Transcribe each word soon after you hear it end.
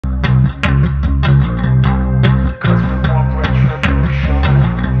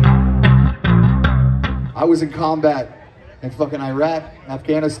I was in combat in fucking Iraq,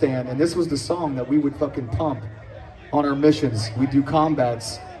 Afghanistan, and this was the song that we would fucking pump on our missions. We do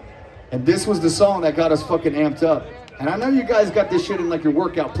combats, and this was the song that got us fucking amped up. And I know you guys got this shit in like your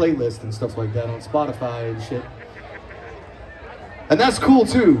workout playlist and stuff like that on Spotify and shit. And that's cool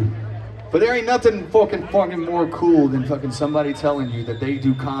too. But there ain't nothing fucking more cool than fucking somebody telling you that they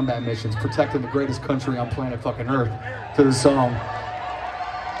do combat missions protecting the greatest country on planet fucking Earth to the song.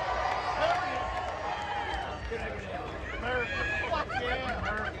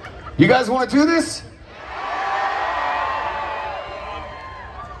 You guys want to do this?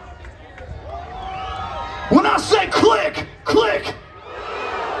 When I say click, click.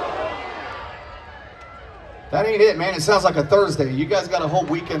 That ain't it, man. It sounds like a Thursday. You guys got a whole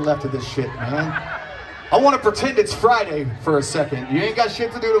weekend left of this shit, man. I want to pretend it's Friday for a second. You ain't got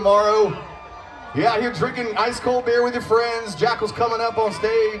shit to do tomorrow. You're out here drinking ice cold beer with your friends. Jackal's coming up on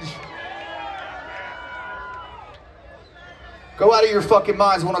stage. Go out of your fucking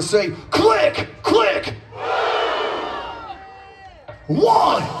minds when I say click, click.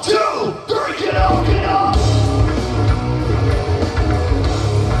 1, 2, 3, get on, get on.